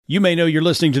You may know you're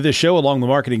listening to this show along the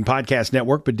Marketing Podcast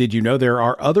Network, but did you know there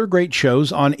are other great shows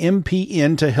on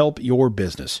MPN to help your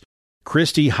business?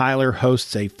 Christy Heiler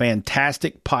hosts a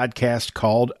fantastic podcast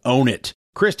called Own It.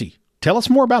 Christy, tell us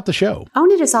more about the show.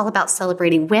 Own It is all about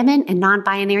celebrating women and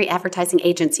non-binary advertising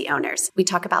agency owners. We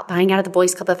talk about buying out of the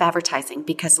Boys Club of Advertising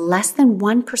because less than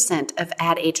 1% of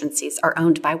ad agencies are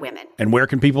owned by women. And where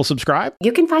can people subscribe?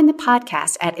 You can find the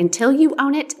podcast at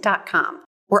untilyouownit.com.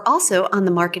 We're also on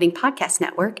the Marketing Podcast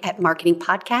Network at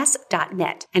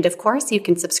marketingpodcast.net. And of course, you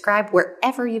can subscribe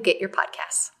wherever you get your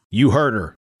podcasts. You heard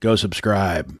her. Go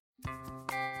subscribe.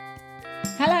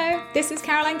 Hello, this is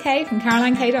Caroline Kay from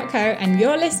carolinekay.co, and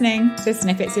you're listening to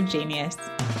Snippets of Genius.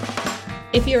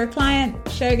 If you're a client,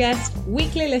 show guest,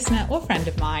 weekly listener, or friend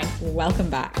of mine, welcome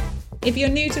back. If you're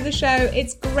new to the show,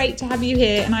 it's great to have you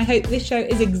here, and I hope this show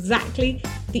is exactly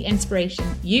the inspiration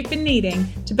you've been needing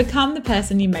to become the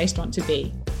person you most want to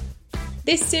be.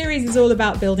 This series is all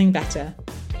about building better.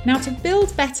 Now, to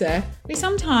build better, we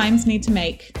sometimes need to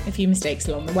make a few mistakes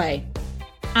along the way.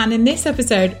 And in this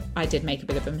episode, I did make a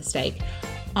bit of a mistake.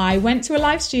 I went to a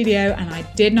live studio and I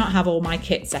did not have all my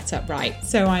kit set up right.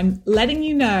 So I'm letting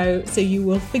you know so you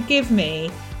will forgive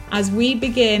me as we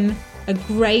begin a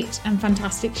great and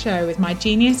fantastic show with my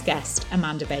genius guest,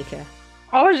 Amanda Baker.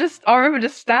 I remember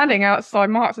just standing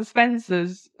outside Marks and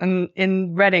Spencer's and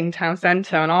in Reading town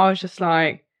centre, and I was just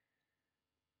like,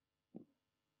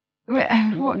 what?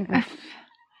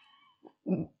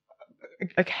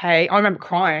 Okay. I remember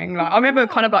crying. I remember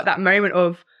kind of that moment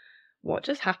of what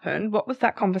just happened? What was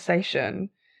that conversation?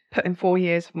 Put in 4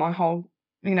 years of my whole,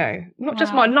 not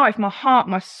just my life, my heart,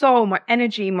 my soul, my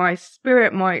energy, my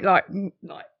spirit,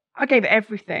 I gave it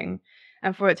everything,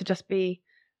 and for it to just be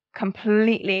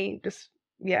completely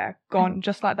gone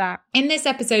just like that. In this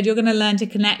episode, you're going to learn to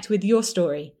connect with your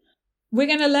story. We're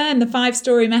going to learn the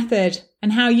 5-story method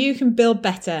and how you can build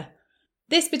better.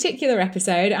 This particular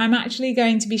episode, I'm actually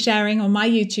going to be sharing on my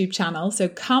YouTube channel, so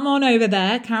come on over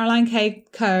there, Caroline K.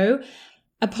 Co.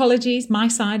 Apologies, my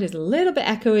side is a little bit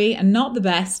echoey and not the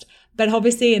best, but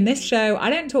obviously in this show, I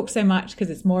don't talk so much because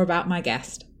it's more about my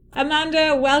guest.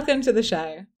 Amanda, welcome to the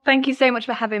show. Thank you so much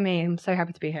for having me. I'm so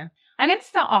happy to be here. I'm going to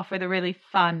start off with a really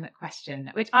fun question,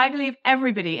 which I believe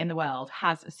everybody in the world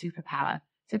has a superpower.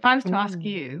 So if I was to ask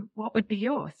you, what would be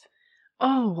yours?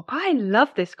 Oh, I love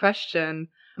this question.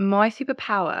 My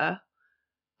superpower,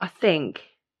 I think,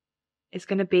 is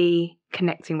going to be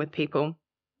connecting with people.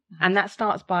 And that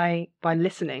starts by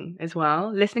listening as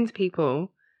well, listening to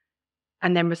people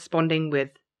and then responding with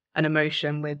an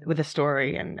emotion, with a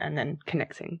story and then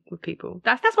connecting with people.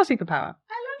 That's my superpower.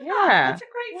 I love that. That's a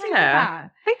great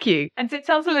superpower. Thank you. And so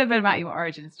tell us a little bit about your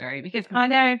origin story, because I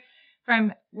know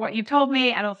from what you've told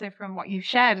me and also from what you've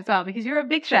shared as well, because you're a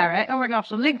big sharer. Oh my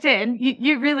gosh, on LinkedIn,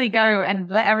 you really go and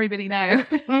let everybody know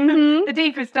the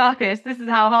deepest, darkest. This is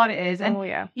how hard it is. And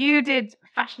you did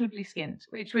Fashionably Skinned,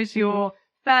 which was your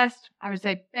first, I would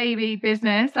say, baby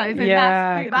business.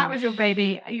 That was your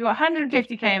baby. Your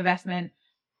 150k investment.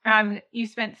 You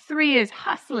spent 3 years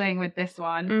hustling with this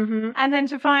one. And then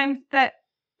to find that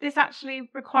this actually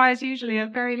requires usually a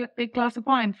very big glass of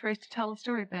wine for us to tell the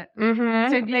story a bit.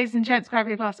 So ladies and gents, grab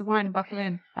your glass of wine and buckle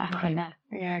in.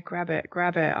 Yeah, grab it.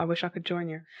 I wish I could join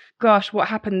you. Gosh, what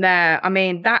happened there? I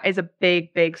mean, that is a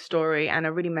big, big story and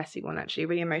a really messy one, actually, a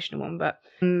really emotional one. But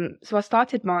so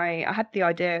I had the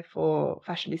idea for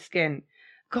Fashionably Skinned.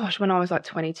 Gosh, when I was like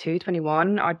 22,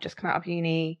 21, I'd just come out of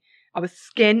uni. I was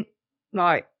skint.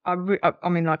 Like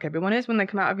everyone is when they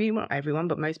come out of uni. Well, not everyone,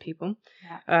 but most people,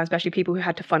 especially people who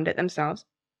had to fund it themselves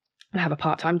and have a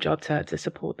part-time job to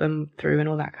support them through and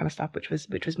all that kind of stuff, which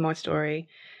was my story.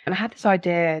 And I had this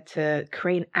idea to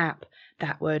create an app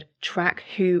that would track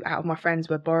who out of my friends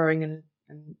were borrowing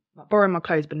and borrowing my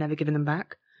clothes but never giving them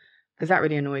back, because that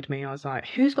really annoyed me. I was like,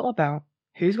 who's got my belt?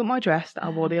 Who's got my dress that I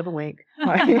wore the other week?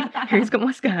 Who's got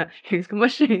my skirt? Who's got my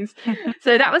shoes?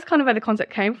 So that was kind of where the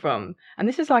concept came from. And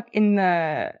this is in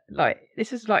the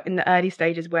early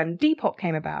stages when Depop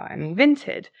came about and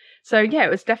Vinted. So yeah, it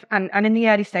was and in the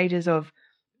early stages of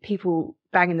people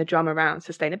banging the drum around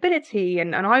sustainability.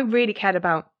 And I really cared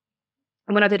about,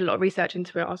 and when I did a lot of research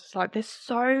into it, I was just like, there's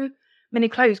so many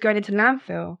clothes going into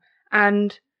landfill,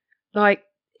 and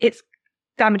it's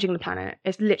damaging the planet.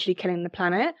 It's literally killing the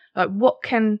planet. What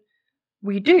can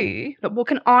we do? What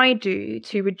can I do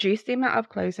to reduce the amount of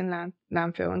clothes in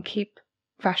landfill and keep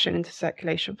fashion into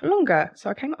circulation for longer? So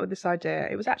I came up with this idea.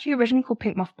 It was actually originally called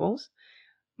Pink Mothballs.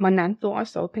 My nan thought I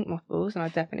sold pink mothballs, and I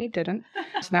definitely didn't.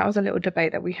 So that was a little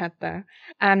debate that we had there.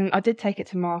 And I did take it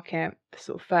to market,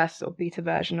 the first beta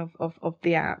version of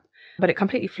the app, but it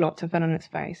completely flopped and fell on its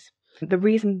face. The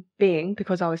reason being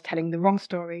because I was telling the wrong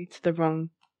story to the wrong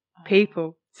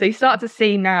people. So you start to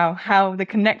see now how the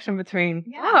connection between,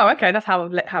 that's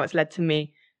how it's led to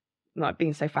me, like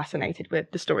being so fascinated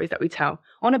with the stories that we tell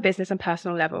on a business and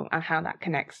personal level and how that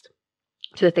connects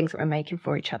to the things that we're making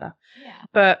for each other.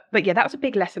 Yeah. But yeah, that was a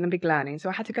big lesson and big learning. So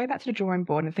I had to go back to the drawing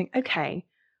board and think, okay,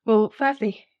 well,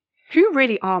 firstly, who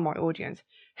really are my audience?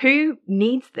 Who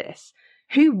needs this?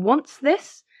 Who wants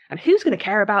this? And who's going to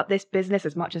care about this business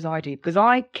as much as I do? Because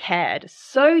I cared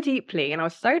so deeply and I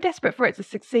was so desperate for it to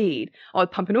succeed. I was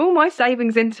pumping all my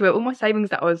savings into it, all my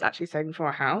savings that I was actually saving for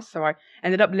a house. So I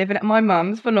ended up living at my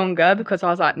mum's for longer because I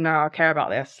was like, no, I care about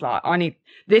this. Like,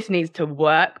 this needs to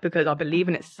work because I believe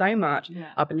in it so much.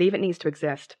 Yeah. I believe it needs to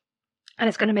exist. And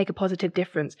it's going to make a positive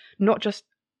difference, not just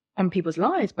on people's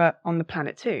lives, but on the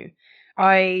planet too.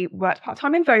 I worked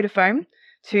part-time in Vodafone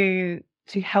to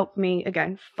help me,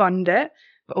 again, fund it,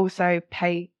 but also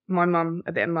pay my mum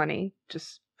a bit of money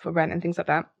just for rent and things like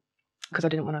that because I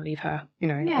didn't want to leave her,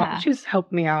 She was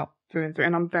helping me out through and through,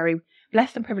 and I'm very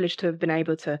blessed and privileged to have been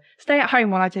able to stay at home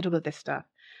while I did all of this stuff.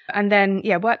 And then,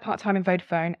 worked part-time in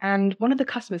Vodafone, and one of the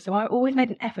customers, so I always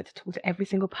made an effort to talk to every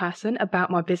single person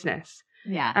about my business.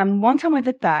 Yeah. And one time I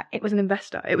did that, it was an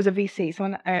investor. It was a VC,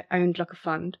 someone that owned like a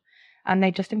fund, and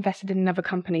they just invested in another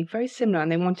company very similar,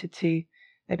 and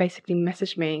they basically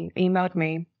messaged me, emailed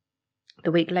me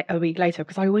a week later,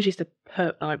 because I always used to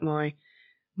put like my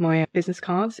business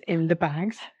cards in the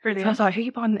bags. Brilliant. So I was like, who are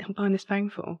you buying this phone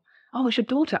for? Oh, it's your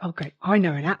daughter. Oh, great. I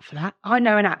know an app for that. I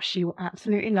know an app she will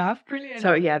absolutely love. Brilliant.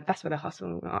 So yeah, that's where the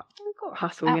hustle, we've got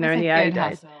hustle, in the early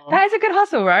days. That is a good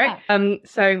hustle, right? Yeah.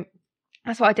 So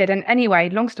that's what I did. And anyway,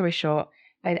 long story short,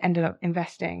 they ended up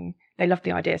investing. They loved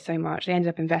the idea so much. They ended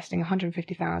up investing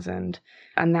 150,000.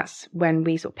 And that's when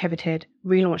we sort of pivoted,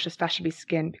 relaunched as Fashionably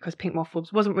Skin, because pink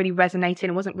mothballs wasn't really resonating.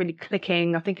 It wasn't really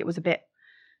clicking. I think it was a bit,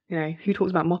 who talks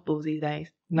about mothballs these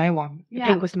days? No one. Yeah.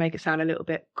 Pink was to make it sound a little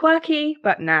bit quirky,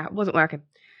 but nah, it wasn't working.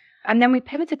 And then we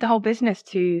pivoted the whole business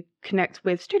to connect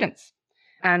with students.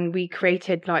 And we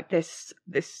created like this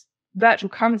virtual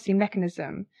currency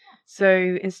mechanism.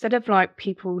 So instead of like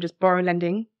people just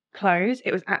lending clothes,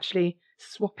 it was actually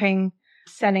swapping,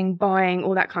 selling, buying,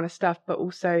 all that kind of stuff, but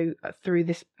also through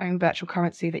this own virtual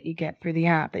currency that you get through the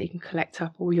app that you can collect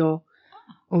up all your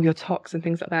tox and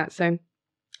things like that. So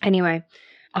anyway,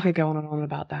 I could go on and on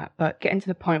about that, but getting to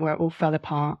the point where it all fell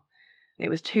apart. It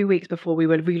was 2 weeks before we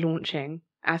were relaunching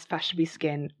as Fashionably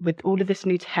Skin with all of this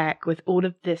new tech, with all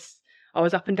of this. I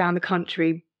was up and down the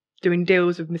country doing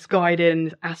deals with Misguided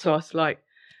and ASOS, like,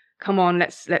 come on,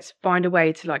 let's find a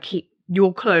way to like keep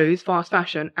your clothes, fast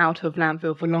fashion, out of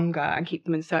landfill for longer and keep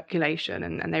them in circulation.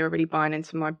 And they were really buying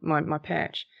into my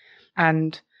pitch.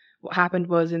 And what happened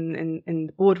was in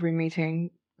the boardroom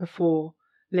meeting before,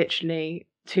 literally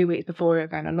 2 weeks before we were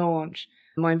going to launch,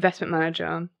 my investment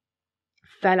manager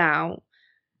fell out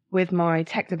with my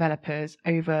tech developers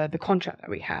over the contract that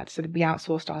we had. So we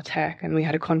outsourced our tech and we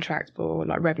had a contract for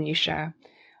like revenue share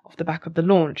off the back of the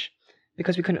launch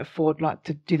because we couldn't afford like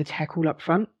to do the tech all up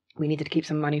front. We needed to keep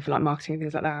some money for like marketing and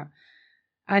things like that.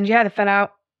 And yeah, they fell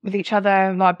out with each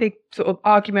other, like big sort of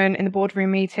argument in the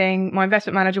boardroom meeting. My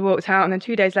investment manager walked out and then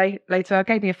 2 days later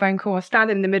gave me a phone call. I was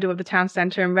standing in the middle of the town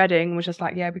centre in Reading and was just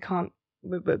like, yeah, we can't,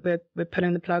 we're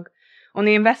putting the plug on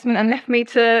the investment, and left me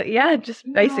to, just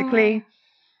basically,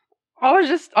 I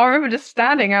remember just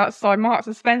standing outside Marks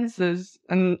and Spencer's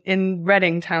and in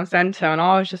Reading town centre, and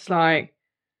I was just like,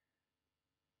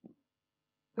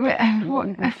 what?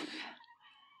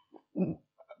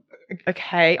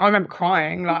 Okay, I remember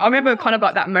crying. Like, I remember kind of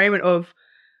like that moment of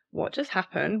what just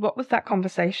happened. What was that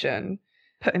conversation?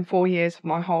 Put in 4 years of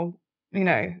my whole,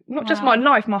 not just my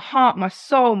life, my heart, my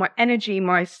soul, my energy,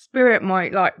 my spirit, my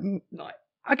like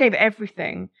I gave it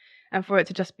everything, and for it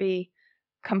to just be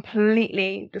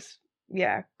completely just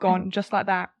gone just like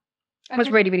that. It was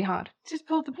really, really hard. Just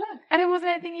pulled the plug, and it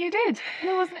wasn't anything you did. And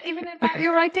it wasn't even about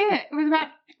your idea. It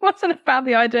wasn't about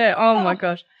the idea. Oh my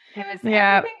gosh. It was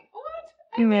everything.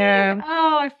 Yeah.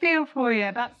 Oh, I feel for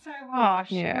you. That's so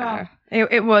harsh. Yeah. Oh.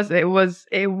 It was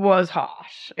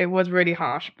harsh. It was really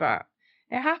harsh, but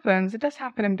it happens. It does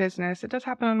happen in business. It does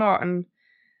happen a lot. And,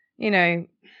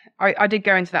 I did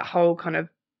go into that whole kind of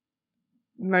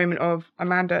moment of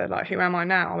Amanda, like, who am I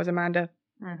now? I was Amanda,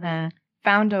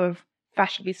 founder of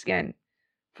Fashionably Skin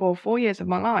for 4 years of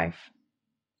my life.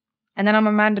 And then I'm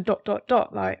Amanda ...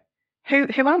 Like,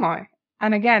 who am I?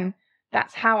 And again,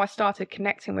 that's how I started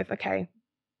connecting with, okay,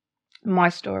 my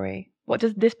story. What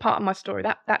does this part of my story,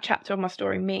 that chapter of my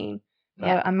story mean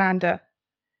for Amanda?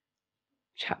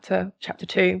 Chapter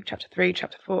 2, chapter 3,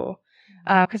 chapter 4.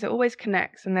 Because it always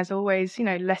connects, and there's always,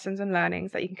 lessons and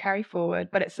learnings that you can carry forward.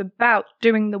 But it's about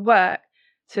doing the work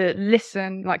to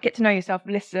listen, like get to know yourself,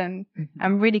 listen,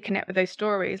 and really connect with those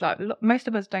stories. Like most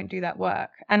of us don't do that work.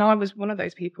 And I was one of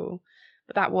those people,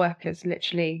 but that work is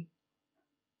literally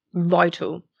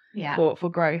vital for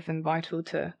growth and vital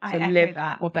to live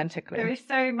authentically. There is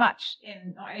so much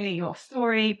in not only your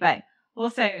story, but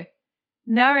also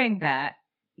knowing that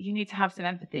you need to have some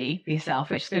empathy for yourself,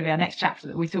 which is going to be our next chapter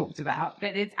that we talked about.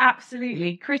 But it's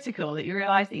absolutely critical that you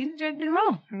realise that you didn't do anything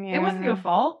wrong. Yeah. It wasn't your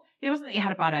fault. It wasn't that you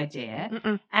had a bad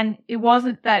idea. And it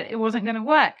wasn't that it wasn't going to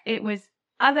work. It was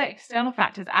other external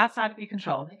factors outside of your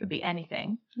control. They could be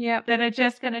anything. That are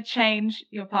just going to change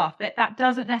your path. That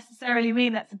doesn't necessarily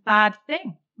mean that's a bad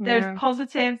thing. There's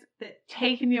positives that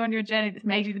taken you on your journey that's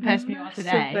made you the person you are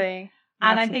today.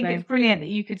 And I think it's brilliant that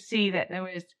you could see that there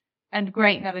was a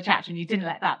great another chapter and you didn't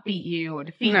let that beat you or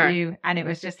defeat you. And it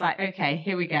was just like, okay,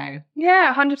 here we go.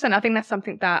 Yeah, 100%. I think that's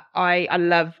something that I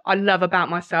love about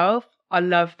myself. I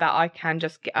love that I can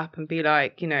just get up and be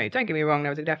like, you know, don't get me wrong,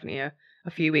 there was definitely a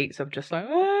few weeks of just like,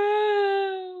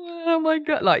 oh my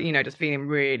God, like, you know, just feeling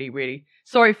really, really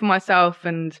sorry for myself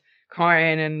and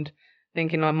crying and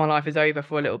thinking like my life is over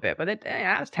for a little bit. But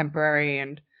that was temporary.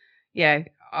 And yeah,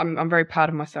 I'm very proud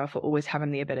of myself for always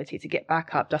having the ability to get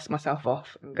back up, dust myself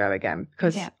off and go again.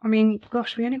 Because, I mean,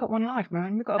 gosh, we only got one life,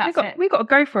 man. We got to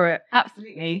go for it.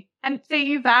 Absolutely. And so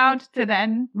you vowed to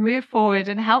then move forward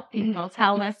and help people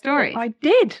tell their stories. I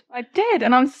did.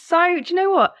 And I'm so, do you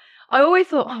know what? I always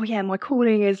thought, oh yeah, my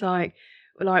calling is like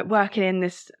working in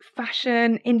this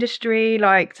fashion industry,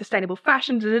 like sustainable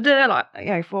fashion, like, you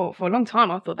know, for a long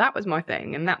time I thought that was my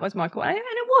thing and that was my calling. And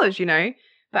it was, you know,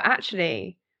 but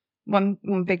actually one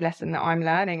big lesson that I'm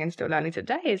learning and still learning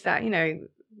today is that, you know,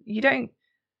 you don't,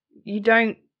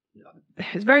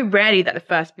 it's very rarely that the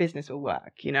first business will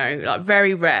work, you know, like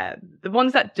very rare. The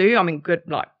ones that do, I mean, good,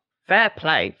 like fair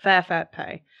play.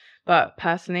 But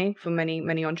personally, for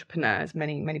many entrepreneurs,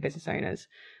 many business owners,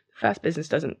 the first business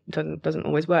doesn't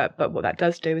always work. But what that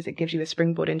does do is it gives you a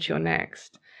springboard into your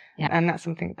next. Yeah. And that's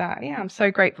something that, I'm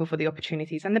so grateful for the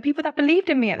opportunities and the people that believed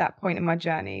in me at that point in my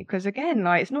journey. Because again,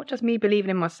 like, it's not just me believing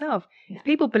in myself. It's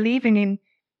people believing in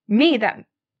me that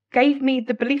gave me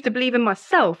the belief to believe in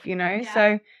myself, you know. Yeah.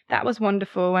 So that was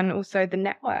wonderful. And also the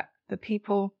network, the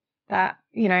people that,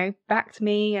 you know, backed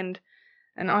me and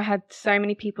I had so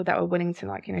many people that were willing to,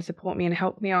 like, you know, support me and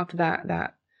help me after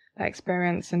that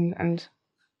experience and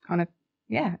kind of,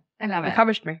 I love it.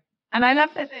 Encouraged me. And I love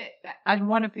that and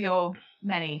one of your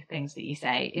many things that you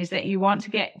say is that you want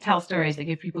to tell stories that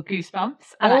give people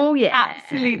goosebumps. And I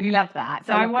absolutely love that.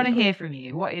 So I want to hear from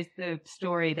you. What is the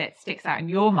story that sticks out in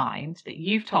your mind that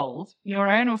you've told, your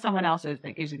own or someone else's,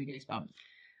 that gives you the goosebumps?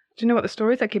 Do you know what? The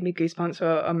stories that give me goosebumps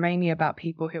are mainly about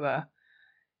people who are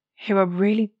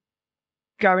really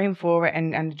going for it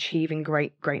and achieving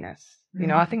greatness. You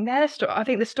know, I think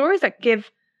the stories that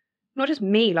give not just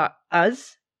me, like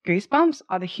us, goosebumps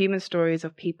are the human stories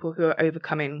of people who are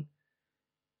overcoming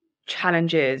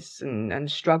challenges and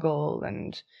struggle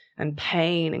and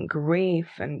pain and grief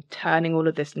and turning all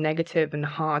of this negative and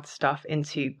hard stuff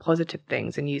into positive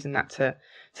things and using that to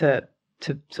sort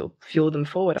of fuel them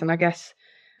forward. And I guess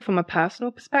from a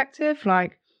personal perspective,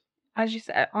 like, as you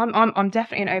said, I'm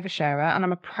definitely an oversharer, and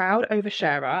I'm a proud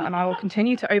oversharer, and I will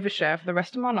continue to overshare for the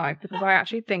rest of my life because I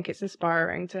actually think it's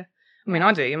inspiring to. I mean,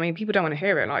 I do. I mean, people don't want to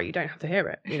hear it. Like, you don't have to hear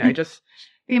it. You know, just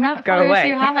the amount of go away.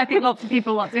 You have, I think lots of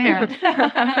people want to hear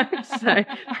it. So,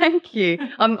 thank you.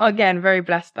 I'm again very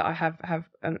blessed that I have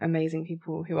amazing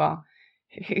people who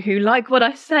like what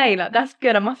I say. Like, that's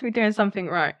good. I must be doing something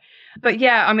right. But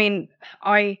yeah, I mean,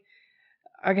 I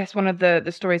guess one of the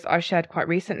stories I shared quite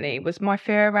recently was my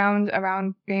fear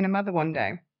around being a mother one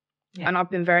day. Yeah. And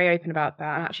I've been very open about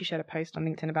that. I actually shared a post on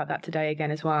LinkedIn about that today again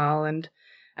as well. And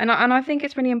I think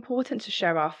it's really important to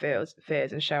share our fears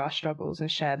and share our struggles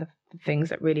and share the things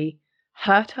that really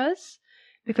hurt us,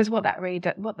 because what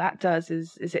that does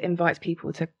is it invites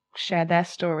people to share their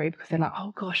story, because they're like,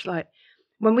 oh gosh, like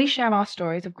when we share our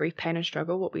stories of grief, pain and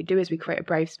struggle, what we do is we create a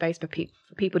brave space for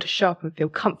people to show up and feel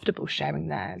comfortable sharing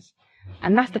theirs.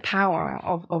 And that's the power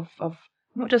of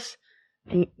not just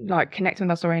like connecting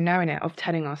with our story and knowing it, of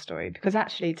telling our story, because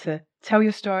actually to tell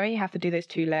your story, you have to do those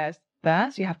two layers.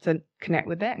 First, you have to connect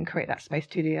with it and create that space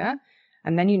to do that.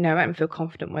 And then you know it and feel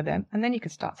confident with it. And then you can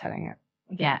start telling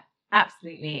it. Yeah,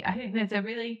 absolutely. I think there's a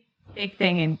really big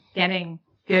thing in getting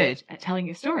good at telling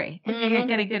your story. Mm-hmm.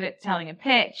 Getting good at telling a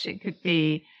pitch. It could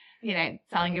be, you know,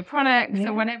 selling your products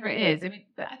or whatever it is. I mean,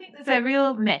 I think there's a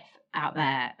real myth out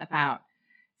there about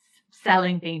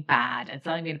selling being bad and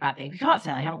selling being a bad thing. If you can't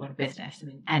sell, you haven't got a business. I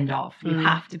mean, end of. You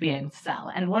have to be able to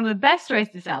sell. And one of the best ways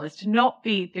to sell is to not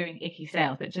be doing icky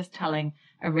sales, but just telling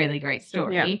a really great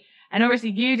story. Yeah. And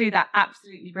obviously you do that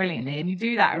absolutely brilliantly, and you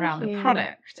do that around the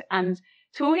product. And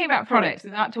talking about products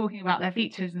without talking about their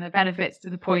features and their benefits to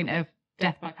the point of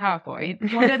death by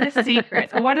PowerPoint, what are the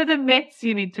secrets or what are the myths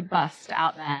you need to bust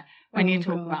out there when you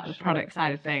talk about the product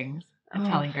side of things and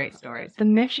telling great stories? The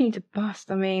myths you need to bust.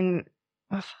 I mean,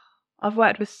 I've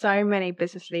worked with so many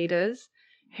business leaders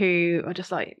who are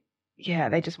just like, yeah,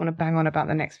 they just want to bang on about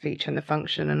the next feature and the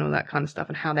function and all that kind of stuff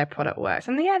and how their product works.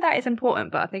 And yeah, that is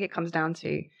important, but I think it comes down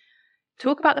to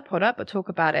talk about the product, but talk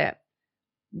about it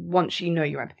once you know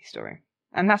your empathy story.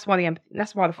 And that's why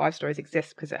the 5 stories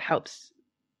exist, because it helps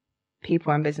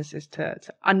people and businesses to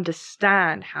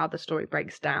understand how the story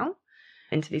breaks down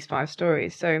into these 5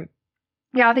 stories. So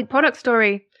yeah, I think product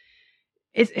story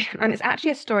is, and it's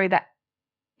actually a story that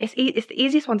it's the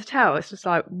easiest one to tell. It's just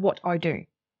like what I do.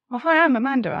 Well, hi, I'm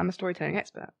Amanda. I'm a storytelling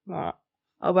expert. Well,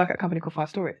 I work at a company called 5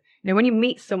 Stories. You know, when you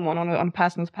meet someone on a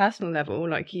personal level,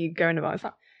 like you go in about, it's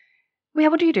like, well, yeah,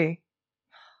 what do you do?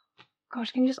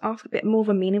 Gosh, can you just ask a bit more of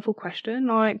a meaningful question?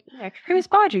 Like, you know, who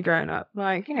inspired you growing up?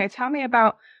 Like, you know, tell me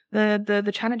about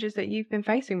the challenges that you've been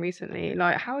facing recently.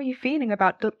 Like, how are you feeling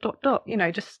about ... You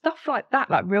know, just stuff like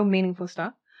that, like real meaningful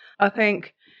stuff. I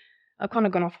think I've kind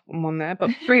of gone off on one there, but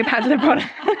bring it back to the product.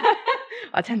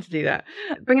 I tend to do that.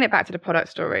 Bringing it back to the product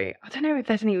story, I don't know if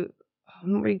there's any, I'm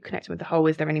not really connecting with the whole,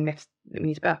 is there any myths that we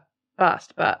need to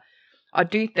bust? But I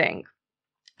do think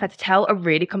that to tell a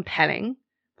really compelling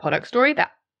product story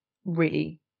that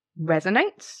really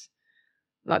resonates,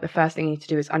 like the first thing you need to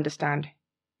do is understand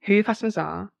who your customers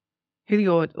are, who the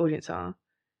audience are,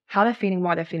 how they're feeling,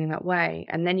 why they're feeling that way.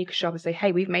 And then you can show up and say,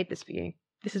 hey, we've made this for you.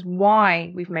 This is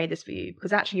why we've made this for you.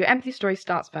 Because actually your empathy story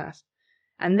starts first.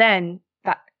 And then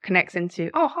that connects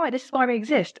into, oh, hi, this is why we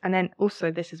exist. And then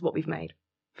also this is what we've made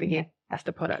for you. That's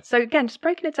the product. So again, just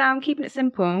breaking it down, keeping it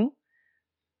simple.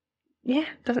 Yeah,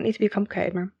 doesn't need to be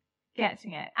complicated, man.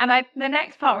 Getting it. And the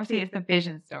next part obviously is the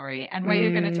vision story, and where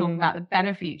you're going to talk about the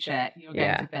better future you're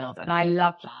going to build. And I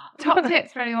love that. Top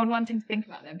tips for anyone wanting to think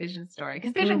about their vision story,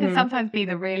 because vision can sometimes be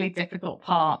the really difficult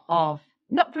part of,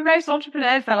 not for most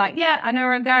entrepreneurs. They're like, yeah, I know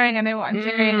where I'm going, I know what I'm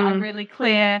doing, I'm really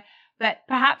clear. But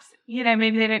perhaps, you know,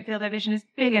 maybe they don't feel their vision is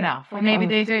big enough, or maybe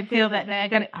they don't feel that they're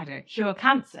going to, I don't know, cure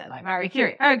cancer like Marie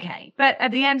Curie. Okay. But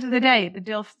at the end of the day,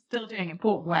 they're still doing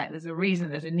important work. There's a reason,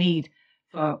 there's a need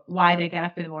for why they get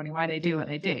up in the morning, why they do what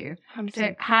they do. 100%.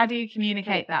 So how do you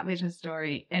communicate that vision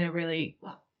story in a really,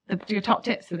 your top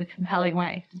tips for the compelling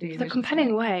way to do the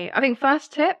compelling way? I think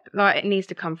first tip, like, it needs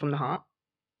to come from the heart.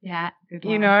 Yeah, good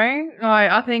one. You know, like,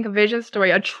 I think a vision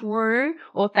story, a true,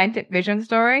 authentic vision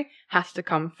story has to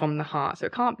come from the heart. So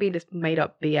it can't be this made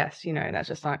up BS, you know, that's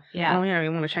just like, oh, yeah, we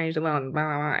want to change the world. Blah,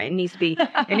 blah, blah. It needs to be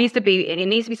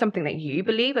something that you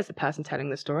believe as the person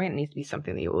telling the story. And it needs to be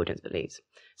something that your audience believes.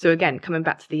 So again, coming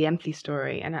back to the empathy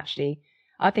story, and actually,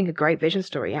 I think a great vision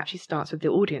story actually starts with the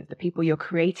audience, the people you're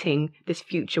creating this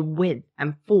future with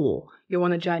and for. You're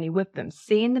on a journey with them.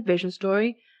 Seeing the vision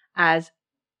story as,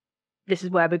 this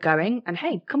is where we're going, and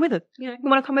hey, come with us. You know, you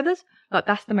want to come with us? Like,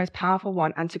 that's the most powerful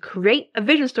one. And to create a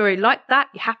vision story like that,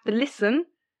 you have to listen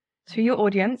to your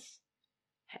audience,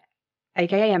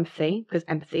 aka empathy, because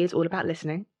empathy is all about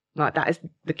listening. Like, that is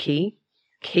the key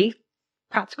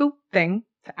practical thing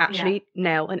to actually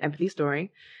nail an empathy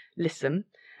story. Listen.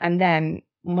 And then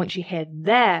once you hear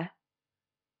their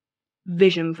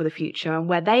vision for the future and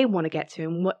where they want to get to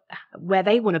and where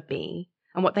they want to be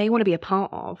and what they want to be a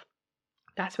part of,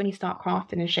 that's when you start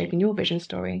crafting and shaping your vision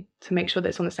story to make sure that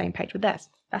it's on the same page with theirs.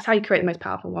 That's how you create the most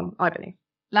powerful one, I believe.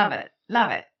 Love it.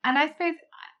 Love it. And I suppose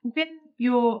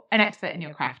you're an expert in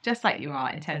your craft, just like you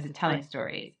are in terms of telling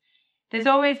stories. We're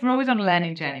always on a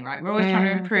learning journey, right? We're always trying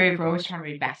to improve. We're always trying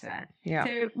to be better. Yeah.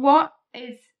 So what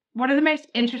are the most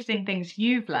interesting things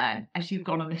you've learned as you've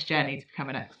gone on this journey to become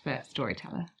an expert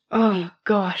storyteller? Oh,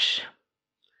 gosh.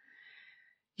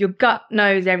 Your gut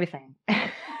knows everything.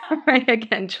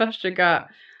 Again, trust your gut.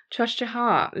 Trust your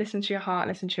heart. Listen to your heart.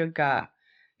 Listen to your gut.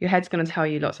 Your head's going to tell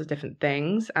you lots of different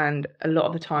things. And a lot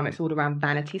of the time it's all around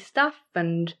vanity stuff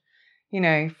and, you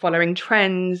know, following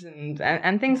trends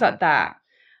and things like that.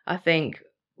 I think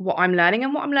what I'm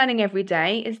learning every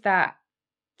day is that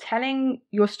telling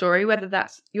your story, whether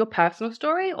that's your personal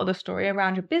story or the story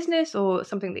around your business or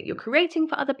something that you're creating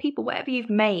for other people, whatever you've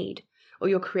made or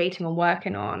you're creating or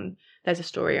working on, there's a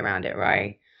story around it,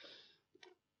 right?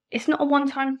 It's not a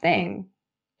one-time thing.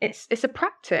 It's a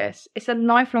practice. It's a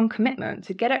lifelong commitment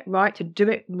to get it right, to do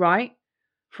it right,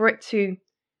 for it to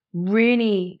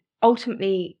really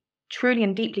ultimately, truly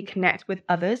and deeply connect with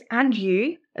others and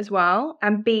you as well,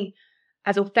 and be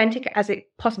as authentic as it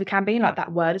possibly can be. Like,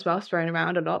 that word as well is thrown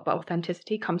around a lot, but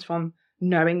authenticity comes from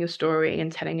knowing your story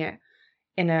and telling it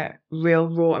in a real,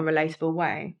 raw and relatable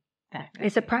way. Definitely.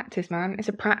 It's a practice, man. It's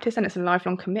a practice and it's a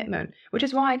lifelong commitment, which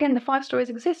is why, again, the 5 stories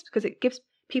exist, because it gives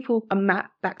people a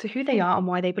map back to who they are and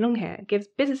why they belong here. It gives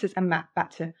businesses a map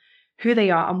back to who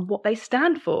they are and what they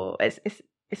stand for.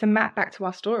 It's a map back to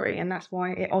our story, and that's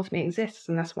why it ultimately exists,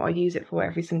 and that's what I use it for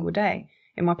every single day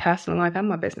in my personal life and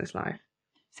my business life.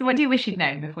 So what do you wish you'd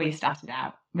known before you started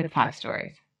out with 5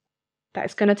 stories? That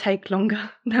it's going to take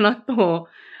longer than I thought.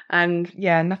 And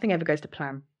yeah, nothing ever goes to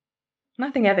plan.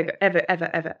 Nothing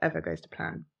ever goes to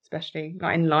plan, especially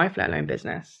like in life, let alone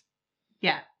business.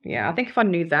 Yeah. Yeah, I think if I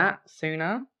knew that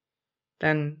sooner,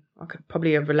 then I could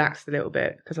probably have relaxed a little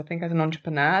bit, because I think as an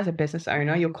entrepreneur, as a business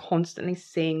owner, you're constantly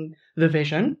seeing the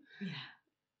vision. Yeah.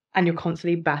 And you're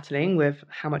constantly battling with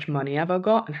how much money have I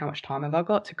got and how much time have I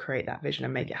got to create that vision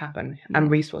and make it happen,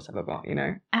 and resource have I got, you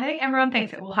know? I think everyone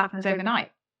thinks it all happens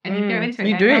overnight. And you go into it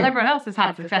You and do. well, everyone else has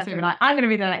had success overnight. I'm going to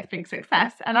be the next big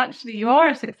success. And actually, you are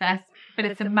a success, but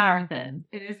it's a marathon.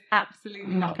 It is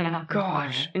absolutely not going to happen.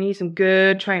 Gosh, and you need some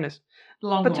good trainers.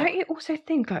 Long But walk. don't you also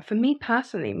think, like, for me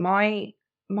personally, my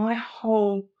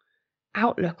whole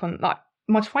outlook on, like,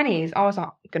 my 20s, I was like,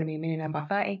 I'm going to be a millionaire by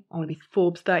 30. I'm going to be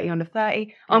Forbes 30 under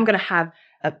 30. I'm going to have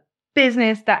a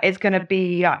business that is going to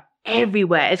be like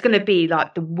everywhere. It's going to be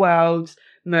like the world's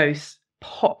most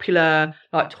popular,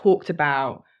 like talked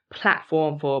about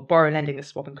platform for borrow, lending, and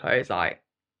swapping clothes. Like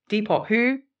Depop,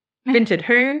 who? Vinted,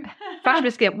 who? Fashion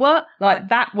Biscuit, what? Like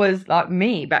that was like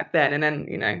me back then. And then,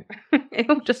 you know, it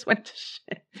all just went to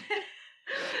shit.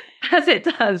 As it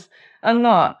does a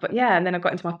lot. But yeah, and then I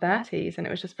got into my 30s and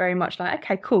it was just very much like,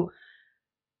 okay, cool.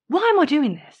 Why am I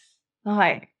doing this?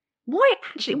 Like, what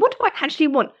do I actually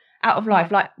want out of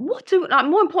life? Like, more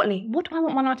importantly, what do I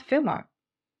want my life to feel like?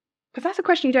 Because that's a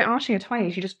question you don't ask in your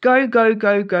 20s. You just go, go,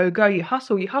 go, go, go. You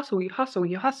hustle, you hustle, you hustle,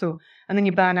 you hustle. And then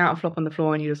you burn out and flop on the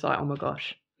floor and you're just like, oh my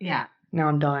gosh. Yeah. Now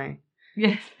I'm dying.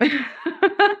 Yes.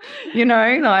 You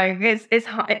know, like it's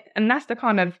hard. And that's the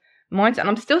kind of mindset. And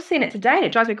I'm still seeing it today.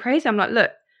 It drives me crazy. I'm like,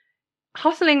 look,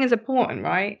 hustling is important,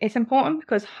 right? It's important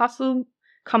because hustle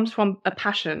comes from a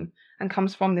passion and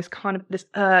comes from this kind of this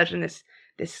urge and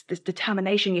this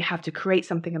determination you have to create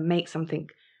something and make something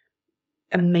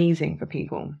amazing for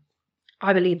people.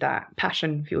 I believe that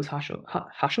passion fuels hustle.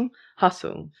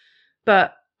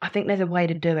 But I think there's a way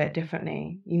to do it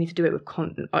differently. You need to do it with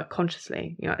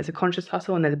consciously. You know, it's a conscious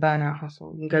hustle and there's a burnout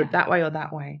hustle. You can go that way or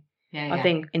that way. Yeah, I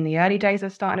think in the early days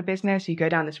of starting a business, you go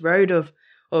down this road of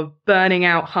burning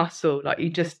out hustle. Like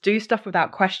you just do stuff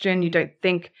without question. You don't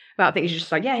think about things. You're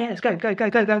just like, yeah, let's go.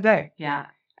 Yeah.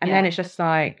 And then it's just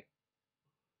like,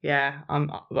 yeah,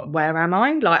 where am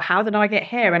I? Like, how did I get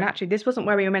here? And actually, this wasn't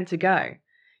where we were meant to go.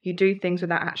 You do things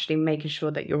without actually making sure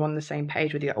that you're on the same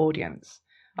page with your audience.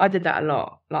 I did that a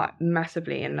lot, like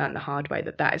massively, and learned the hard way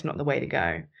that is not the way to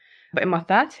go. But in my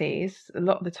 30s, a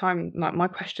lot of the time, like my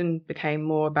question became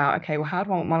more about, okay, well, how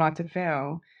do I want my life to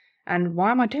feel? And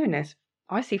why am I doing this?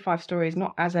 I see 5 stories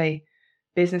not as a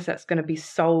business that's going to be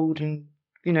sold and,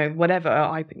 you know, whatever.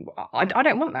 I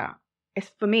don't want that.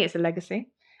 For me, it's a legacy.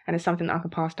 And it's something that I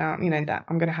can pass down, you know, that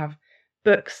I'm going to have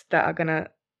books that are going to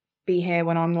be here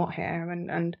when I'm not here.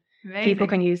 And people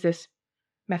can use this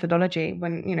methodology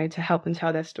when, you know, to help them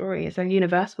tell their story. It's a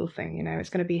universal thing, you know, it's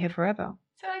going to be here forever.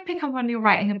 So I pick up on you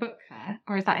writing a book there,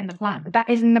 or is that in the plan? That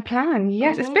is in the plan,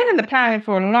 yes. It's been in the plan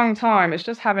for a long time. It's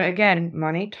just having, again,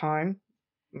 money, time.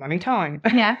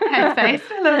 Yeah, headspace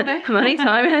a little bit. Money,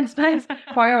 time, headspace.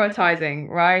 Prioritizing,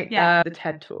 right? Yeah. The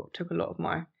TED Talk took a lot of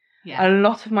my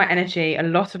energy, a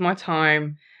lot of my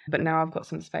time. But now I've got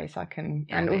some space I can.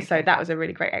 Yeah, and also that was a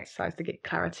really great exercise to get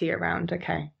clarity around,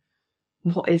 okay,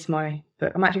 what is my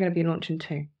book? I'm actually going to be launching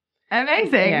 2.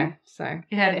 Amazing. Yeah, so.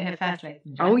 You heard it here first, ladies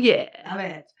and Oh, gentlemen. yeah. Love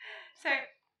it. So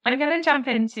I'm going to jump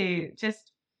into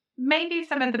just maybe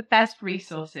some of the best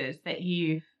resources that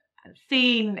you've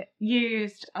seen,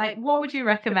 used. Like, what would you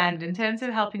recommend in terms of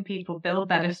helping people build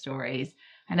better stories,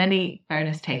 and any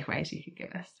bonus takeaways you could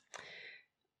give us?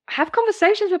 Have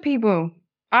conversations with people.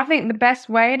 I think the best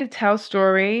way to tell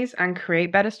stories and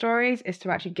create better stories is to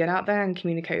actually get out there and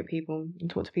communicate with people and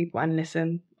talk to people and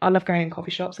listen. I love going in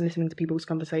coffee shops and listening to people's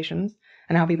conversations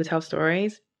and how people tell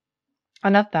stories.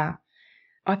 I love that.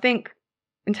 I think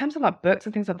in terms of like books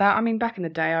and things like that, I mean, back in the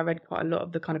day, I read quite a lot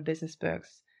of the kind of business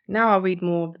books. Now I read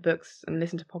more of the books and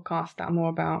listen to podcasts that are more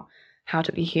about how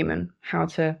to be human, how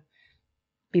to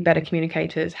be better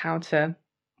communicators, how to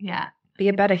be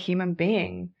a better human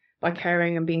being by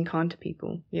caring and being kind to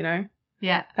people, you know?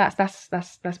 Yeah.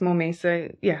 That's more me. So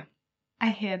yeah.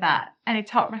 I hear that. Any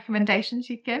top recommendations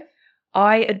you'd give?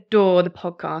 I adore the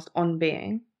podcast On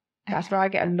Being. That's where I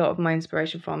get a lot of my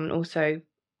inspiration from. And also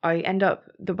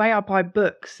the way I buy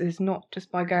books is not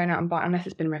just by going out and buying, unless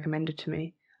it's been recommended to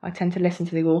me. I tend to listen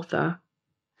to the author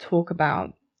talk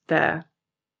about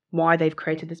why they've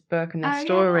created this book and their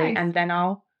story, nice. and then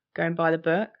I'll go and buy the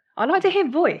book. I like to hear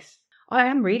voice. I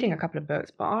am reading a couple of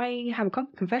books, but I have a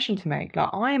confession to make. Like,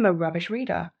 I am a rubbish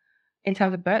reader in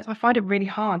terms of books. I find it really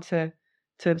hard to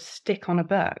stick on a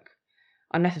book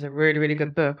unless it's a really, really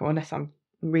good book, or unless I'm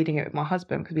reading it with my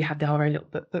husband, because we have our own little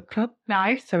book club.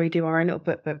 Nice. So we do our own little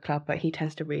book club, but he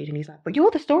tends to read, and he's like, "But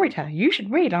you're the storyteller. You should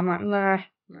read." I'm like, "Nah.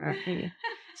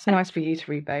 It's nice for you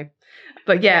to read, babe."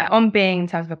 But yeah, on being in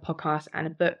terms of a podcast and a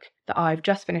book that I've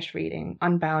just finished reading,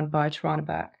 Unbound by Tarana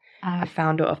Burke, a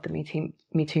founder of the Me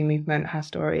Too movement. Her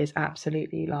story is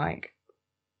absolutely like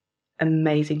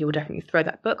amazing. You'll definitely throw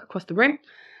that book across the room.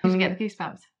 Did you get the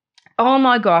goosebumps? Oh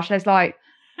my gosh, there's like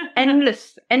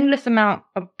endless amount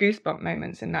of goosebump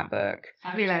moments in that book.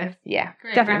 Fabulous. Yeah,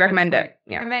 Great definitely recommend reference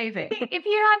it. Yeah. Amazing. If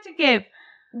you had to give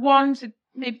 1 to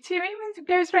maybe 2, even to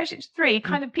go stretch it to 3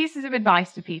 kind of pieces of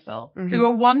advice to people who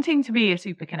are wanting to be a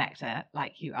super connector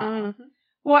like you are,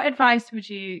 what advice would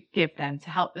you give them to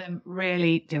help them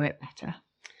really do it better?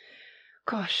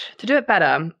 Gosh, to do it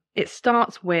better, it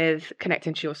starts with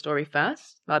connecting to your story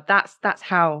first. Like that's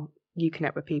how you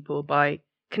connect with people, by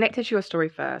connecting to your story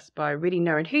first, by really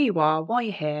knowing who you are, why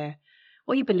you're here,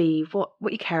 what you believe,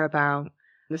 what you care about,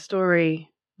 the story,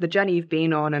 the journey you've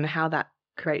been on, and how that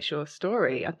creates your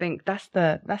story. I think that's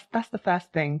the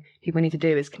first thing people need to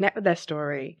do, is connect with their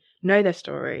story, know their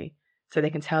story, so they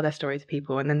can tell their story to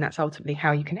people, and then that's ultimately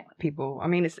how you connect with people. I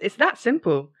mean, it's that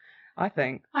simple, I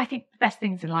think. I think the best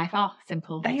things in life are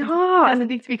simple. They It are. doesn't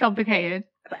need to be complicated.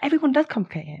 But everyone does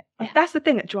complicate it. Like, Yeah. that's the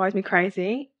thing that drives me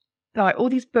crazy. Like, all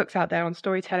these books out there on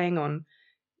storytelling, on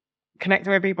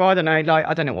connecting with people, I don't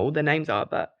know what all their names are,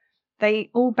 but they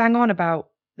all bang on about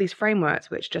these frameworks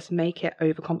which just make it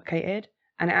overcomplicated,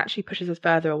 and it actually pushes us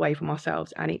further away from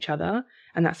ourselves and each other.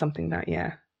 And that's something that,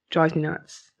 drives me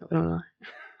nuts. Not gonna lie.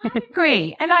 I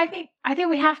agree. And I think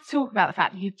we have to talk about the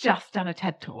fact that you've just done a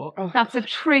TED Talk. Oh, That's a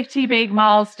pretty big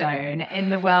milestone in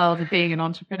the world of being an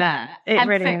entrepreneur. It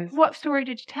really is. What story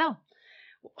did you tell?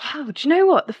 Wow, do you know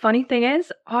what the funny thing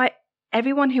is?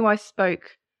 Everyone who I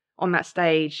spoke on that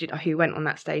stage, who went on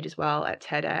that stage as well at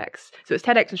TEDx, so it was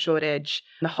TEDx and Shoreditch,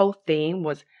 and the whole theme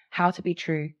was how to be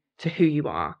true to who you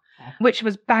are, which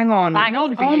was bang on. Bang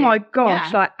on for Oh you. my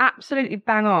gosh, Yeah. like absolutely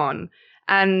bang on.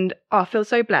 And I feel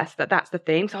so blessed that that's the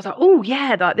theme. So I was like, oh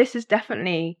yeah, like this is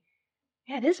definitely,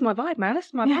 this is my vibe, man. This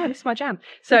is my vibe. This is my jam.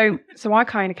 So I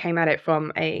kind of came at it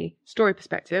from a story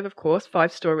perspective, of course,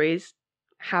 5 stories.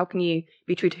 How can you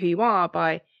be true to who you are?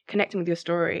 By connecting with your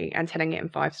story and telling it in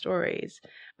 5 stories.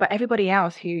 But everybody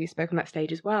else who spoke on that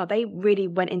stage as well, they really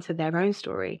went into their own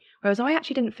story. Whereas I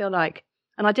actually didn't feel like,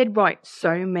 and I did write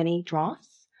so many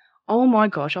drafts. Oh my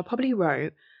gosh, I probably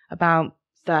wrote about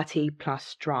 30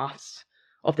 plus drafts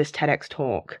of this TEDx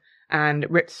talk, and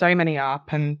ripped so many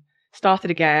up and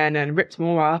started again and ripped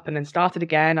more up and then started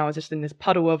again. I was just in this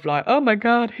puddle of like, oh my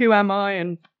God, who am I?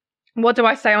 And what do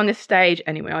I say on this stage?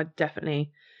 Anyway, I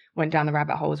definitely went down the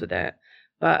rabbit holes with it.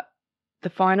 But the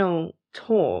final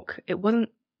talk, it wasn't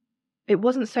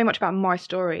so much about my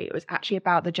story. It was actually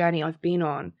about the journey I've been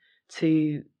on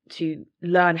to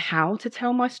learn how to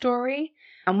tell my story,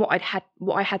 and what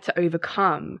I had to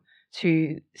overcome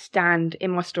to stand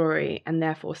in my story and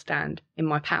therefore stand in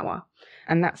my power.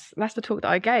 And that's the talk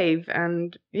that I gave.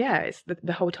 And it's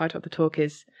the whole title of the talk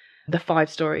is the 5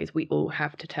 stories we all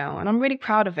have to tell. And I'm really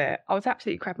proud of it. I was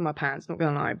absolutely crapping my pants, not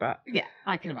gonna lie, but Yeah,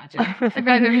 I can imagine.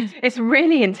 it's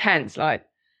really intense, like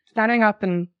standing up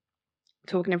and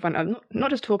talking in front of, not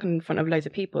just talking in front of loads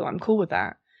of people. I'm cool with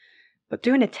that. But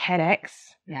doing a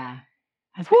TEDx, Yeah.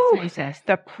 That's whew, racist.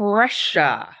 the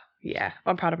pressure. Yeah,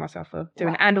 I'm proud of myself for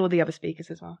doing it, and all the other speakers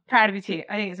as well. Proud of you too.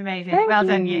 I think it's amazing. Thank Well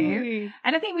done, you.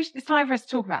 And I think it's time for us to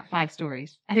talk about 5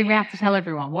 stories. I think we have to tell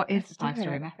everyone what is the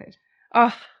 5-story method.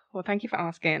 Oh, well, thank you for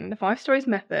asking. The 5 stories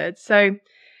method. So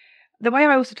the way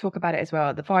I also talk about it as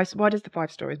well, why does the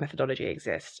 5 stories methodology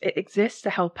exist? It exists to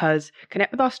help us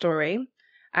connect with our story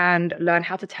and learn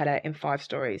how to tell it in 5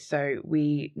 stories. So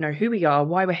we know who we are,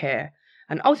 why we're here,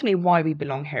 and ultimately why we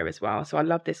belong here as well. So I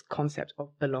love this concept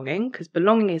of belonging, because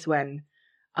belonging is when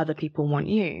other people want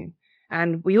you.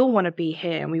 And we all want to be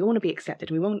here, and we all want to be accepted.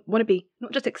 We want to be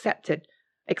not just accepted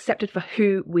for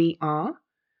who we are.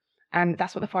 And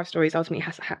that's what the 5 stories ultimately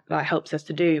helps us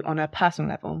to do on a personal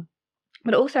level.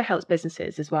 But it also helps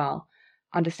businesses as well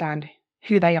understand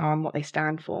who they are and what they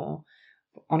stand for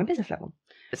on a business level.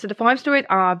 So the 5 stories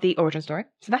are the origin story.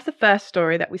 So that's the first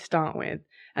story that we start with.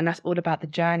 And that's all about the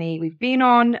journey we've been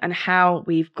on and how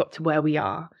we've got to where we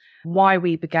are, why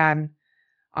we began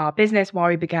our business, why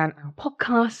we began our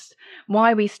podcast,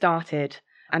 why we started,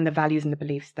 and the values and the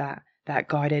beliefs that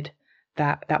guided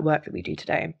that work that we do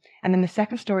today. And then the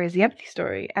second story is the empathy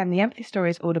story. And the empathy story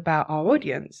is all about our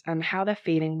audience and how they're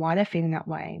feeling, why they're feeling that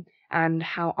way, and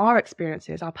how our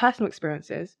experiences, our personal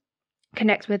experiences,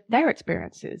 connect with their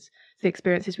experiences, the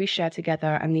experiences we share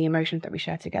together and the emotions that we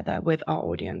share together with our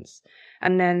audience.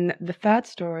 And then the third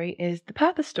story is the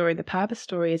purpose story. The purpose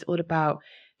story is all about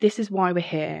this is why we're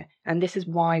here and this is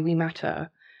why we matter.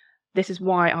 This is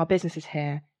why our business is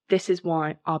here. This is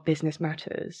why our business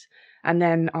matters. And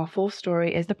then our fourth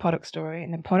story is the product story.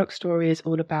 And the product story is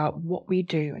all about what we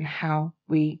do and how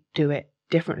we do it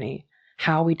differently,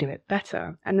 how we do it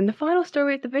better. And then the final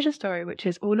story is the vision story, which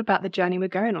is all about the journey we're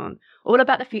going on, all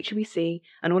about the future we see,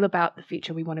 and all about the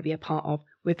future we want to be a part of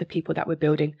with the people that we're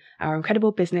building our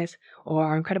incredible business or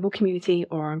our incredible community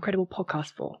or our incredible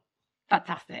podcast for.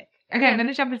 Fantastic. Okay, I'm going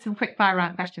to jump into some quick fire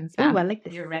round questions. Oh, I like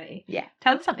this. You're ready? Yeah.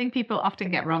 Tell us something people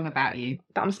often get wrong about you.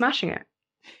 That I'm smashing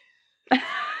it.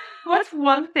 What's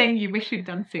one thing you wish you'd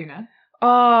done sooner?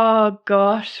 Oh,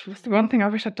 gosh. What's the one thing I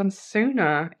wish I'd done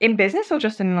sooner? In business or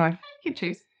just in life? You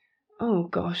choose. Oh,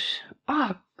 gosh.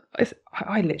 I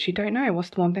literally don't know.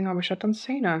 What's the one thing I wish I'd done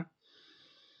sooner?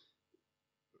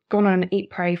 Gone on an Eat,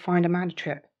 Pray, Find Amanda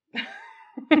trip.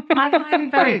 I highly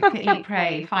vote to Eat,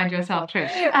 Pray, Find Yourself trip.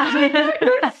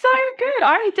 It's so good.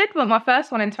 I only did my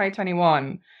first one in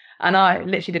 2021 and I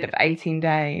literally did it for 18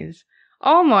 days.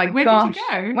 Oh my gosh. Where did you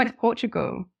go? Went to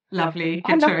Portugal. Lovely.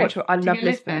 I Good love choice. Portugal. I Did love you go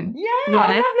Lisbon. Yeah, Love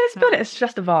I it. love Lisbon. It's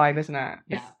just a vibe, isn't it?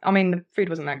 Yeah. I mean, the food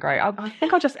wasn't that great. I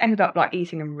think I just ended up like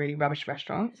eating in really rubbish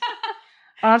restaurants.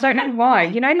 And I don't know why.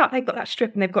 You know, like they've got that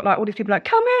strip and they've got like all these people like,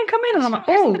 come in. And I'm like,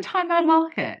 Oh, the Thailand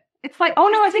market. It's like, oh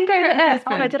no, I didn't go there.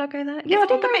 Lisbon. Oh no, did I go there? Yeah, I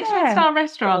it's all did the go Michelin there. star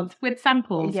restaurants with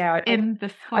samples Yeah, in the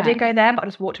square. I did go there, but I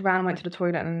just walked around and went to the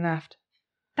toilet and then left.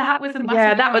 That was a massive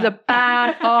Yeah, that was a error.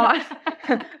 bad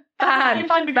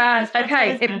bad.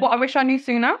 Okay, what I wish I knew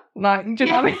sooner. Like,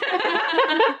 just I mean,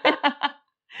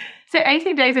 So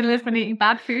 18 days in Lisbon eating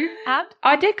bad food, and?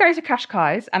 I did go to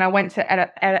Cascais and I went to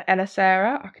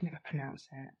Elisera. I can never pronounce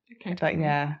it. Okay, But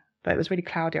yeah, but it was really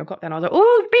cloudy. I got there and I was like,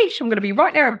 oh, beach. I'm going to be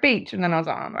right near a beach. And then I was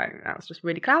like, oh, no, that was just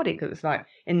really cloudy because it's like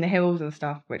in the hills and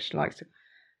stuff, which likes to,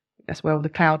 that's where all the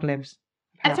cloud lives.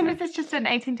 And so was this just an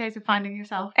 18 days of finding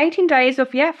yourself? 18 days of,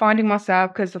 finding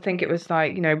myself because I think it was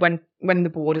like, you know, when the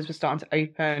borders were starting to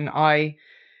open, I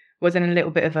was in a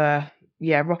little bit of a,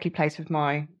 rocky place with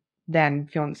my then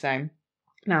fiance,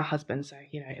 now husband. So,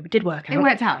 you know, it did work out. It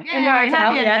worked out.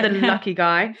 Yeah, the lucky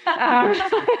guy.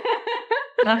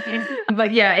 Lovely.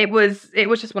 But yeah, it was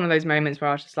just one of those moments where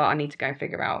I was just like, I need to go and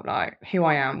figure out like who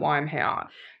I am, why I'm here.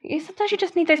 Sometimes you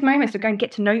just need those moments to go and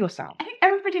get to know yourself. I think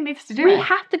everybody needs to do We it.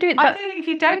 have to do it. I But think if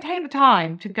you don't take the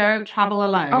time to go travel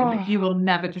alone, Oh. you will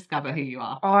never discover who you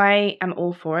are. I am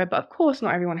all for it. But of course,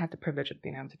 not everyone has the privilege of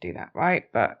being able to do that, right?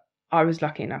 But I was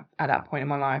lucky enough at that point in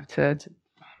my life to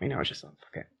you know, I was just like,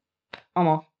 fuck it. I'm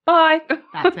off. Bye.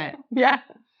 That's it. Yeah.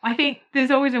 I think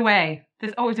there's always a way.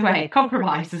 There's always a way.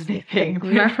 Compromise is a big thing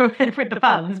with the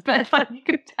funds, but like, you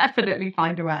could definitely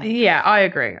find a way. Yeah, I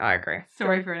agree.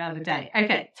 Story for another day.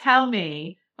 Okay, tell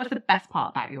me, what's the best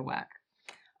part about your work?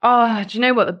 Oh, do you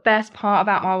know what? The best part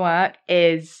about my work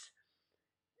is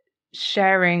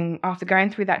sharing, after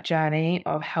going through that journey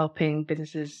of helping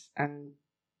businesses and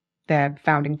their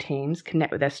founding teams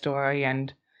connect with their story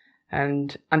and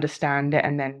understand it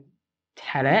and then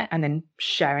tell it and then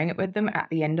sharing it with them at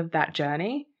the end of that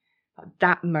journey.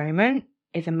 That moment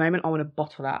is a moment I want to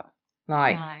bottle up.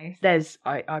 Like, Nice.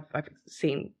 I've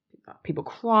seen people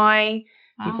cry,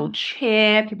 people Wow.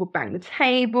 cheer, people bang the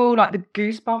table, like the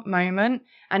goosebump moment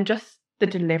and just the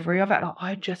delivery of it. Like,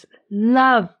 I just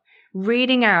love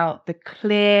reading out the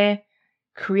clear,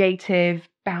 creative,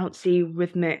 bouncy,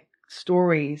 rhythmic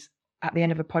stories at the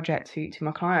end of a project to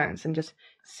my clients and just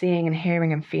seeing and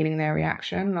hearing and feeling their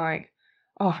reaction. Like,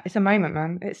 oh, it's a moment,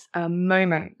 man. It's a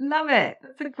moment. Love it.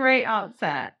 That's a great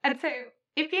answer. And so,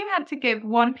 if you had to give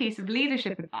one piece of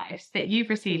leadership advice that you've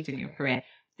received in your career,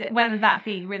 whether that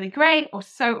be really great or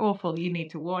so awful you need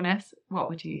to warn us, what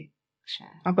would you share?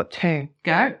 I've got two.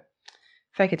 Go.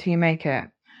 Fake it till you make it.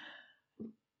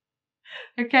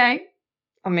 Okay.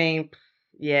 I mean,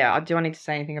 yeah, do I need to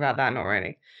say anything about that? Not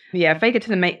really. Yeah, fake it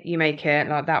till you make it.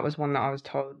 Like, that was one that I was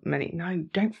told no,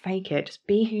 don't fake it. Just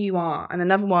be who you are. And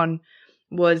another one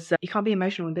was you can't be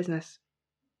emotional in business.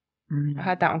 I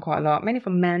heard that one quite a lot, mainly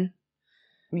from men.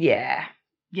 Yeah.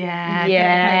 Yeah.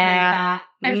 Yeah.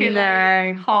 I feel No.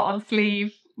 like heart on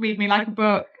sleeve, read me like a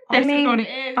book. This is what it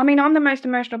is. I mean, I'm the most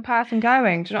emotional person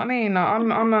going. Do you know what I mean? Like,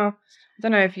 I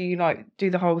don't know if you like do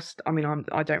the whole.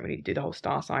 I don't really do the whole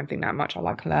star sign thing that much. I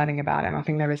like learning about it, and I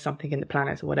think there is something in the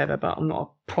planets or whatever. But I'm not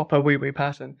a proper woo-woo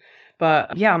person.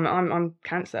 But yeah, I'm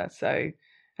Cancer, so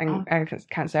and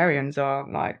Cancerians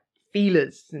are like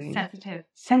feelers, and sensitive.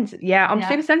 Yeah, I'm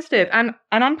super sensitive, and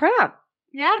I'm proud.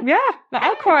 Yeah. Like,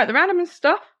 I'll cry at the random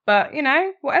stuff, but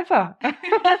whatever.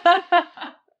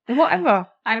 Whatever.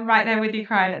 I'm right there with you,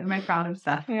 crying at the most random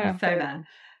stuff. Yeah. So then,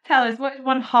 tell us, what's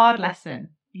one hard lesson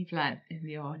you've learned in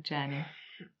your journey?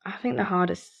 I think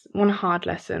one hard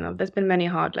lesson. There's been many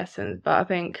hard lessons, but I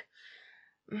think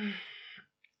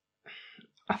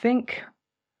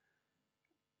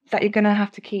that you're gonna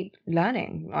have to keep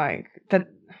learning. Like that.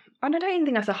 I don't even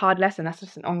think that's a hard lesson. That's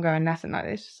just an ongoing lesson. Like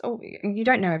it's just, you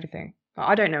don't know everything. Like,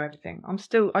 I don't know everything. I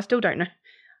still don't know.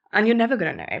 And you're never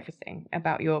going to know everything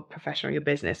about your profession or your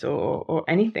business or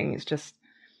anything. It's just,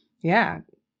 I've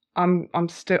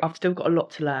still got a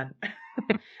lot to learn,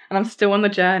 and I'm still on the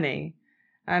journey,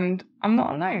 and I'm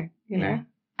not alone. You know,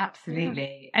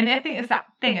 absolutely. And I think it's that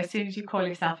thing. As soon as you call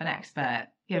yourself an expert,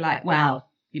 you're like, well,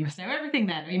 you must know everything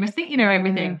then, or you must think you know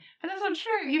everything. But that's not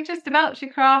true. You've just developed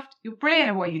your craft. You're brilliant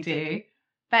at what you do.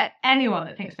 But anyone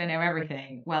that thinks they know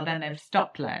everything, well, then they've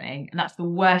stopped learning, and that's the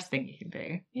worst thing you can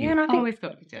do. Yeah, and I think always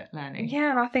got to be learning.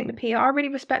 Yeah, and I think I really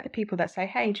respect the people that say,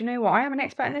 "Hey, do you know what? I am an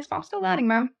expert in this, but I'm still learning,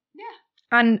 man."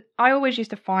 Yeah. And I always used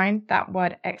to find that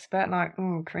word expert like,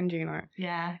 cringy, like.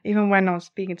 Yeah. Even when I was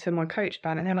speaking to my coach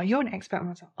about it, they're like, "You're an expert," and I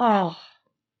was like, "Oh,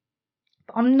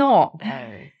 but I'm not."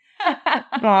 Like,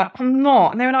 I'm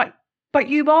not, and they were like, "But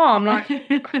you are." I'm like.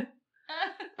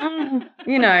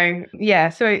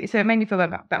 So it made me feel a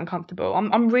bit uncomfortable.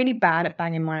 I'm really bad at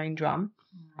banging my own drum.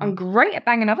 I'm great at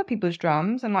banging other people's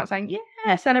drums and like saying,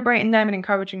 celebrating them and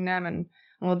encouraging them and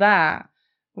all that.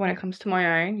 When it comes to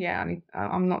my own,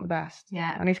 I'm not the best.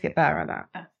 Yeah. I need to get better at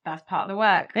that. That's part of the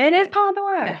work. It is part of the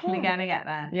work. Definitely going to get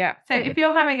there. Yeah. So if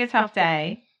you're having a tough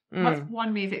day, what's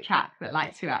one music track that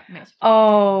lights you up?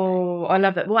 Oh, I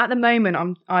love that. Well, at the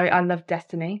moment, I love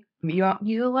Destiny. You are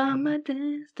my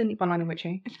destiny by Lionel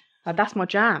Richie. Like, that's my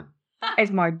jam. It's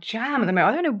my jam at the moment.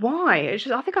 I don't know why. It's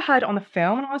just I think I heard it on the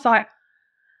film and I was like,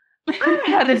 I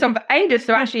haven't heard this song for ages.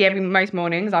 So actually, most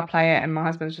mornings I play it and my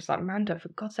husband's just like, Amanda, for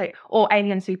God's sake. Or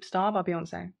Alien Superstar by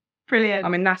Beyonce. Brilliant. I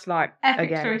mean, that's like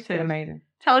epic choices. Amazing.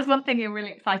 Tell us one thing you're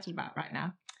really excited about right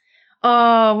now.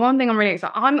 Oh, one thing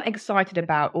I'm excited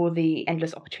about all the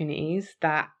endless opportunities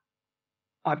that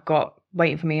I've got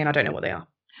waiting for me and I don't know what they are.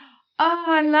 Oh,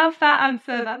 I love that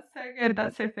answer. That's so good.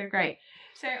 That's so great.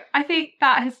 So I think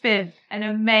that has been an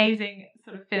amazing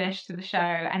sort of finish to the show,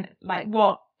 and like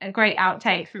what a great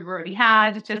outtakes we've already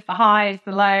had, just the highs,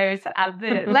 the lows, and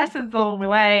the lessons along the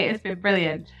way. It's been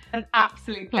brilliant. An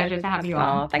absolute pleasure to have you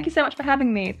on. Oh, thank you so much for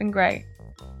having me. It's been great.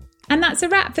 And that's a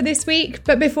wrap for this week.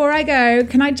 But before I go,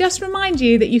 can I just remind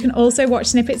you that you can also watch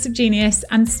snippets of Genius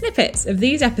and snippets of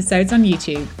these episodes on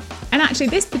YouTube. And actually,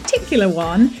 this particular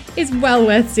one is well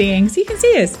worth seeing, so you can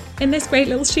see us in this great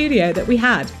little studio that we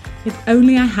had. If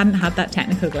only I hadn't had that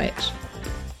technical glitch.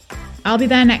 I'll be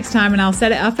there next time and I'll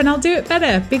set it up and I'll do it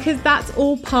better, because that's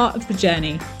all part of the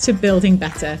journey to building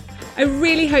better. I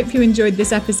really hope you enjoyed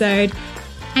this episode.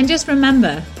 And just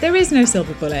remember, there is no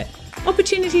silver bullet.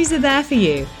 Opportunities are there for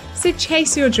you. So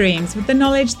chase your dreams with the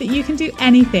knowledge that you can do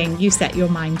anything you set your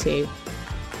mind to.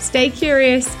 Stay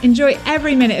curious, enjoy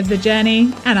every minute of the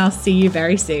journey, and I'll see you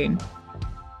very soon.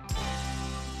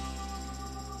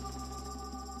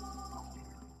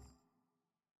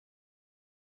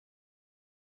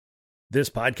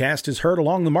 This podcast is heard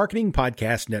along the Marketing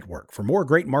Podcast Network. For more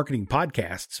great marketing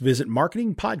podcasts, visit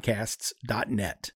marketingpodcasts.net.